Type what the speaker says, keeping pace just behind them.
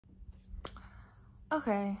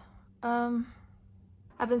Okay,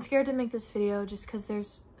 I've been scared to make this video just because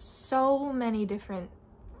there's so many different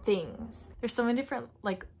things. There's so many different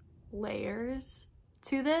like layers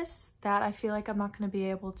to this that I feel like I'm not going to be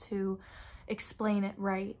able to explain it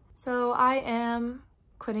right. So I am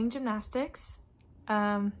quitting gymnastics.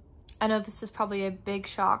 I know this is probably a big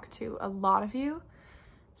shock to a lot of you.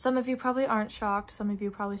 Some of you probably aren't shocked. Some of you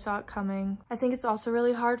probably saw it coming. I think it's also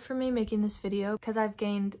really hard for me making this video because I've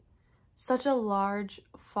gained such a large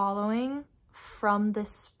following from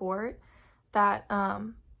this sport that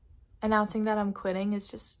announcing that I'm quitting is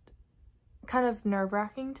just kind of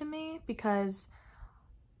nerve-wracking to me, because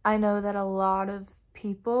I know that a lot of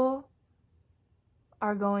people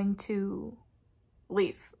are going to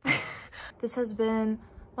leave. This has been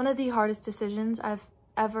one of the hardest decisions I've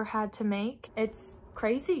ever had to make. It's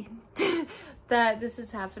crazy that this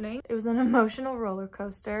is happening. It was an emotional roller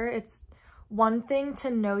coaster. It's one thing to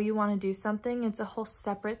know you want to do something. It's a whole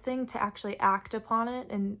separate thing to actually act upon it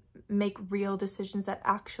and make real decisions that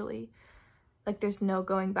actually, like, there's no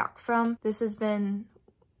going back from. This has been,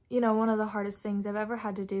 you know, one of the hardest things I've ever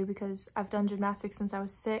had to do, because I've done gymnastics since I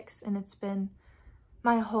was 6 and it's been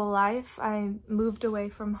my whole life. I moved away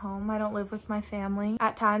from home. I don't live with my family.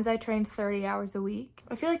 At times I trained 30 hours a week.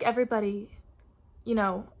 I feel like everybody, you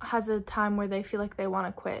know, has a time where they feel like they want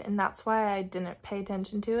to quit, and that's why I didn't pay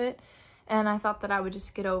attention to it. And I thought that I would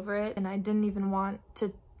just get over it, and I didn't even want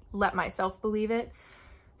to let myself believe it.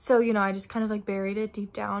 So, you know, I just kind of like buried it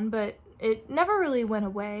deep down, but it never really went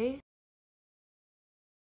away.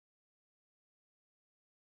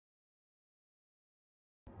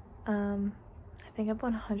 I think I've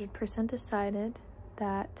 100% decided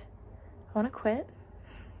that I want to quit.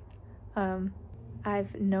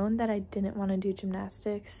 I've known that I didn't want to do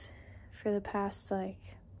gymnastics for the past, like,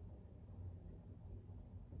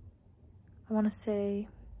 I want to say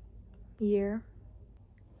year.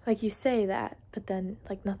 Like, you say that, but then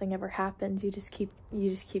like nothing ever happens. You just keep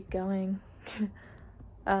going.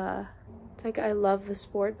 It's like I love the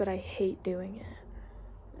sport, but I hate doing it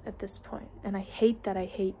at this point. And I hate that I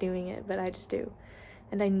hate doing it, but I just do.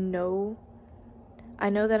 And I know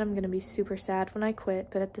that I'm gonna be super sad when I quit,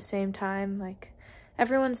 but at the same time, like,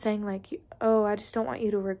 everyone's saying like, oh, I just don't want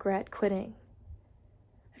you to regret quitting.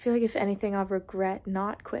 I feel like if anything, I'll regret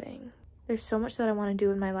not quitting. There's so much that I want to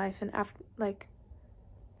do in my life, and after, like,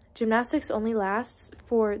 gymnastics only lasts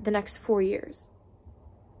for the next 4 years.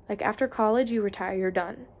 Like, after college, you retire, you're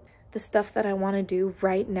done. The stuff that I want to do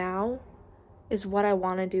right now is what I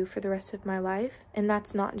want to do for the rest of my life, and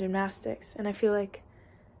that's not gymnastics. And I feel like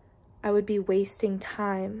I would be wasting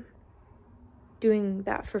time doing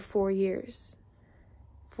that for 4 years,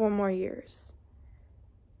 4 more years.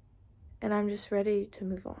 And I'm just ready to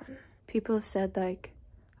move on. People have said, like,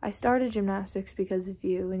 I started gymnastics because of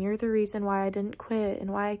you, and you're the reason why I didn't quit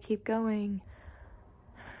and why I keep going.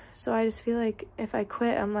 So I just feel like if I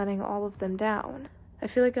quit, I'm letting all of them down. I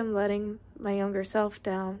feel like I'm letting my younger self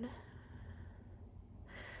down,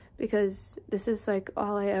 because this is like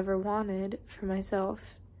all I ever wanted for myself.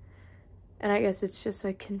 And I guess it's just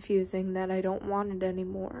like confusing that I don't want it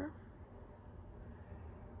anymore.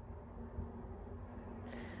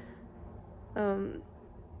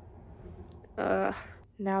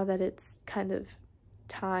 Now that it's kind of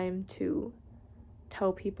time to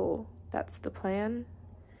tell people that's the plan,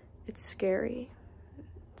 it's scary.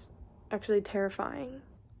 It's actually terrifying.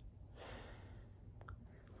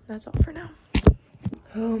 That's all for now.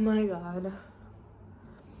 Oh my god.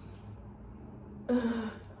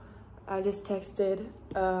 I just texted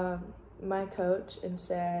my coach and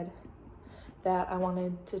said that I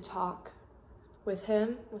wanted to talk with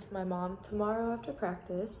him, with my mom, tomorrow after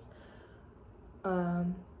practice.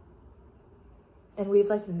 And we've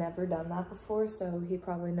like never done that before, so he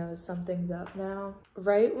probably knows something's up now.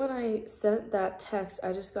 Right when I sent that text,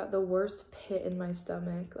 I just got the worst pit in my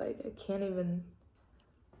stomach. Like, I can't even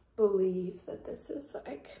believe that this is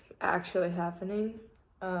like actually happening.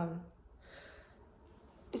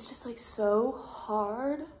 It's just like so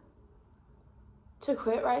hard to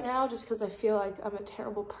quit right now, just because I feel like I'm a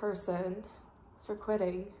terrible person for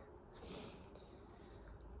quitting.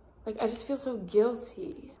 Like, I just feel so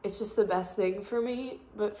guilty. It's just the best thing for me,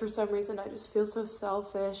 but for some reason I just feel so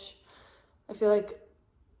selfish. I feel like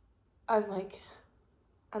I'm like,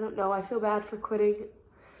 I don't know, I feel bad for quitting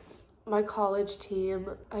my college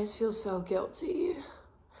team. I just feel so guilty.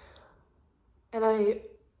 And I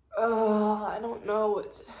don't know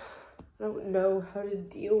how to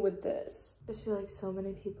deal with this. I just feel like so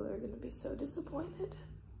many people are gonna be so disappointed.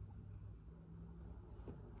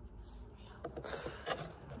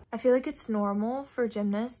 I feel like it's normal for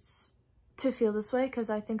gymnasts to feel this way because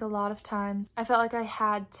I think a lot of times I felt like I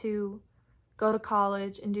had to go to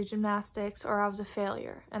college and do gymnastics or I was a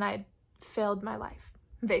failure and I failed my life,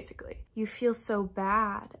 basically. You feel so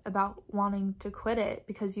bad about wanting to quit it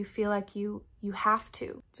because you feel like you have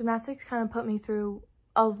to. Gymnastics kind of put me through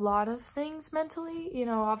a lot of things mentally. You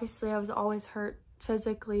know, obviously I was always hurt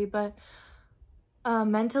physically, but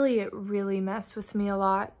mentally it really messed with me a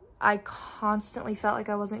lot. I constantly felt like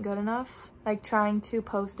I wasn't good enough. Like trying to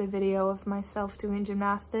post a video of myself doing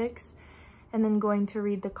gymnastics and then going to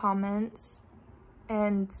read the comments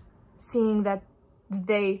and seeing that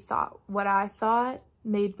they thought what I thought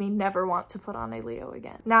made me never want to put on a Leo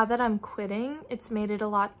again. Now that I'm quitting, it's made it a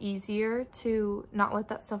lot easier to not let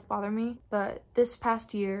that stuff bother me. But this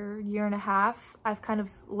past year and a half, I've kind of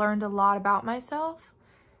learned a lot about myself,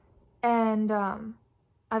 and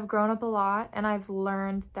I've grown up a lot, and I've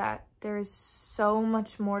learned that there is so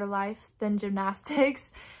much more to life than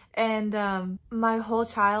gymnastics. And my whole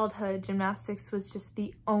childhood, gymnastics was just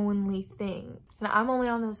the only thing. And I'm only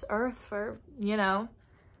on this earth for, you know,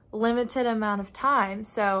 limited amount of time.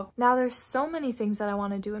 So now there's so many things that I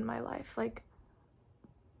want to do in my life. Like,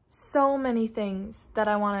 so many things that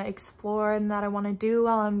I want to explore and that I want to do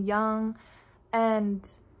while I'm young. And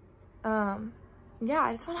yeah,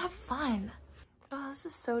 I just want to have fun. Oh, this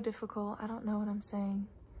is so difficult. I don't know what I'm saying.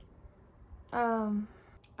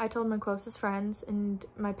 I told my closest friends and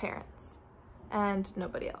my parents and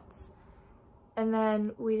nobody else. And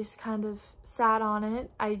then we just kind of sat on it.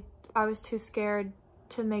 I was too scared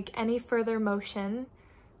to make any further motion.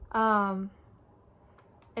 And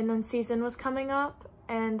then season was coming up,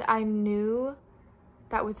 and I knew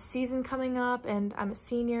that with season coming up and I'm a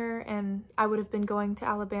senior and I would have been going to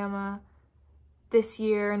Alabama this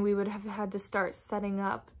year and we would have had to start setting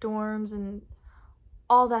up dorms and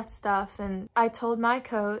all that stuff. And I told my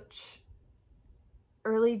coach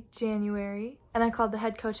early January, and I called the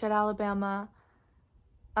head coach at Alabama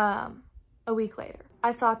a week later.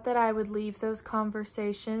 I thought that I would leave those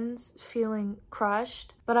conversations feeling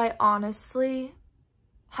crushed, but I honestly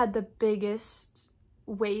had the biggest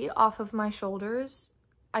weight off of my shoulders.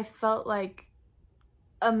 I felt like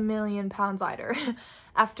 1,000,000 pounds lighter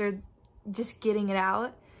after just getting it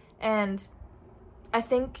out. And I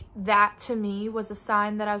think that to me was a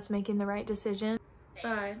sign that I was making the right decision.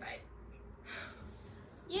 Bye.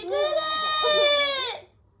 You did it!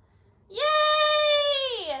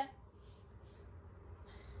 Yay!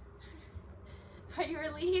 Are you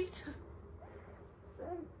relieved? So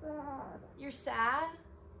sad. You're sad?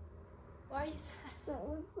 Why are you sad? That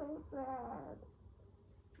was so sad.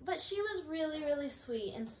 But she was really, really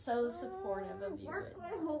sweet and so supportive of you. I worked my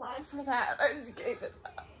whole life for that. I just gave it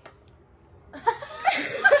up.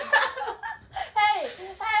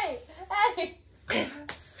 Hey!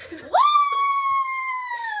 Woo!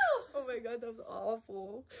 Oh my god, that was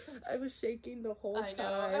awful. I was shaking the whole I know.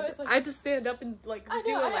 time. Like, I had to stand up and like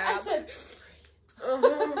do a lap. I said,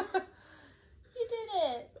 Uh-huh. you did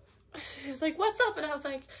it. She was like, what's up? And I was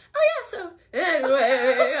like, oh yeah, so anyway.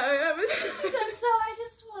 So I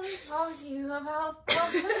just want to talk to you about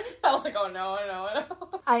I was like, oh no.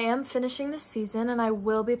 I am finishing this season and I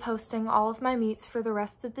will be posting all of my meets for the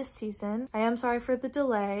rest of this season. I am sorry for the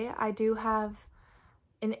delay. I do have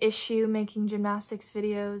an issue making gymnastics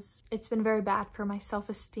videos. It's been very bad for my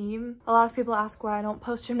self-esteem. A lot of people ask why I don't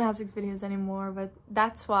post gymnastics videos anymore, but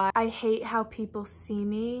that's why. I hate how people see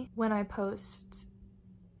me when I post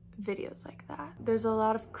videos like that. There's a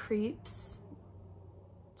lot of creeps,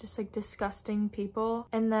 just like disgusting people,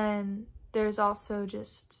 and then there's also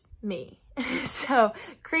just me. So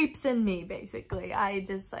creeps and me, basically. I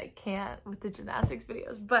just like can't with the gymnastics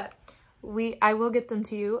videos, but I will get them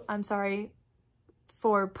to you. I'm sorry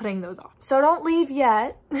for putting those off. So don't leave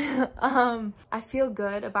yet. I feel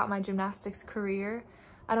good about my gymnastics career.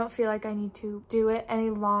 I don't feel like I need to do it any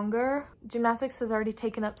longer. Gymnastics has already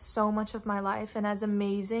taken up so much of my life, and as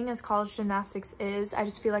amazing as college gymnastics is, I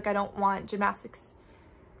just feel like I don't want gymnastics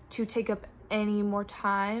to take up any more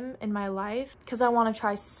time in my life because I want to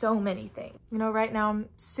try so many things. You know, right now I'm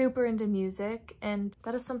super into music, and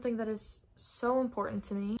that is something that is so important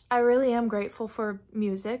to me. I really am grateful for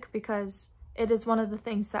music because it is one of the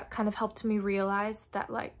things that kind of helped me realize that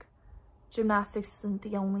like gymnastics isn't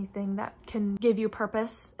the only thing that can give you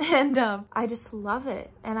purpose. And I just love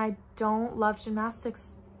it. And I don't love gymnastics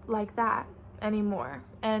like that anymore.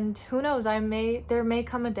 And who knows, there may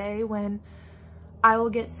come a day when I will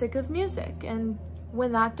get sick of music. And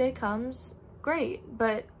when that day comes, great.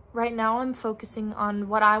 But right now I'm focusing on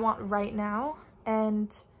what I want right now.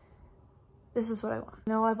 And this is what I want.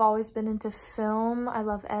 You know, I've always been into film. I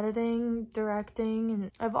love editing, directing,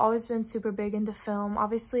 and I've always been super big into film.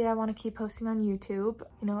 Obviously, I want to keep posting on YouTube.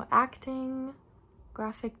 You know, acting,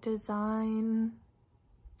 graphic design,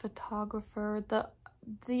 photographer,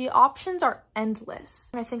 the options are endless.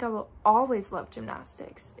 I think I will always love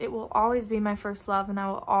gymnastics. It will always be my first love, and I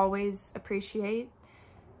will always appreciate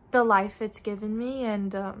the life it's given me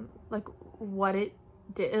and like what it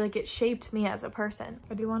did, like it shaped me as a person.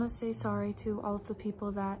 I do want to say sorry to all of the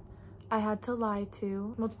people that I had to lie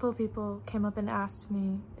to. Multiple people came up and asked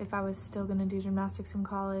me if I was still gonna do gymnastics in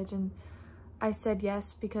college, and I said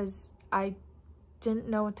yes because I didn't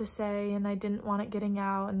know what to say and I didn't want it getting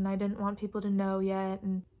out and I didn't want people to know yet.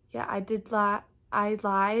 And yeah, I did lie. I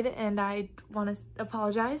lied, and I want to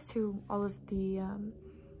apologize to all of the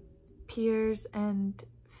peers and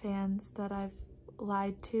fans that I've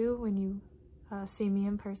lied to when you see me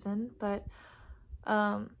in person. But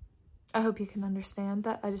I hope you can understand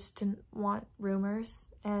that I just didn't want rumors,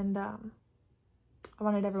 and I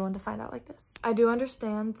wanted everyone to find out like this. I do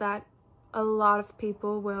understand that a lot of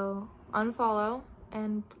people will unfollow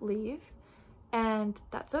and leave, and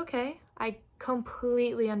that's okay. I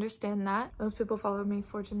completely understand that. Most people follow me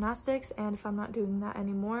for gymnastics, and if I'm not doing that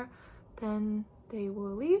anymore, then they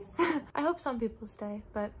will leave. I hope some people stay,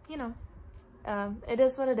 but you know, it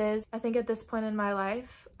is what it is. I think at this point in my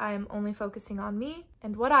life, I'm only focusing on me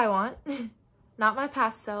and what I want, not my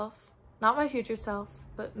past self, not my future self,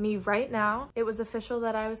 but me right now. It was official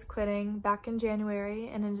that I was quitting back in January,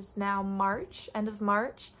 and it is now March, end of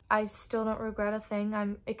March. I still don't regret a thing.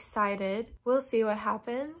 I'm excited. We'll see what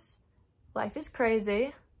happens. Life is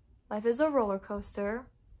crazy. Life is a roller coaster.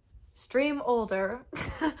 Stream older.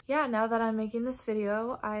 Yeah, now that I'm making this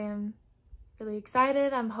video, I am really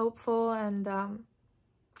excited. I'm hopeful, and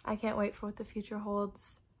I can't wait for what the future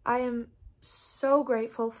holds. I am so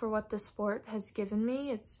grateful for what the sport has given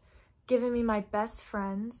me. It's given me my best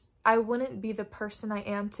friends. I wouldn't be the person I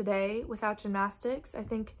am today without gymnastics. I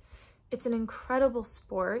think it's an incredible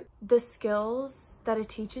sport. The skills that it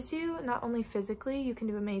teaches you, not only physically, you can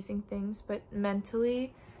do amazing things, but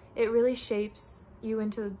mentally, it really shapes you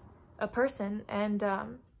into a person. And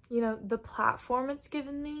you know, the platform it's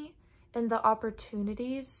given me and the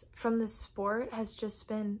opportunities from the sport has just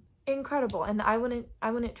been incredible, and I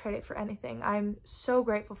wouldn't trade it for anything. I'm so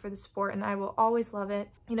grateful for the sport, and I will always love it.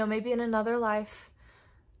 You know, maybe in another life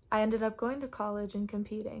I ended up going to college and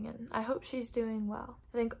competing, and I hope she's doing well.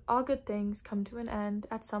 I think all good things come to an end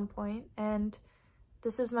at some point, and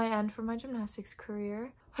this is my end for my gymnastics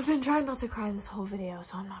career. I've been trying not to cry this whole video,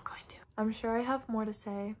 so I'm not going to. I'm sure I have more to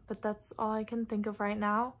say, but that's all I can think of right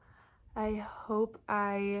now. I hope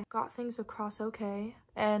I got things across okay,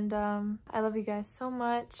 and I love you guys so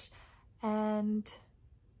much, and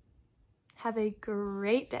have a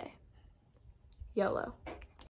great day. YOLO.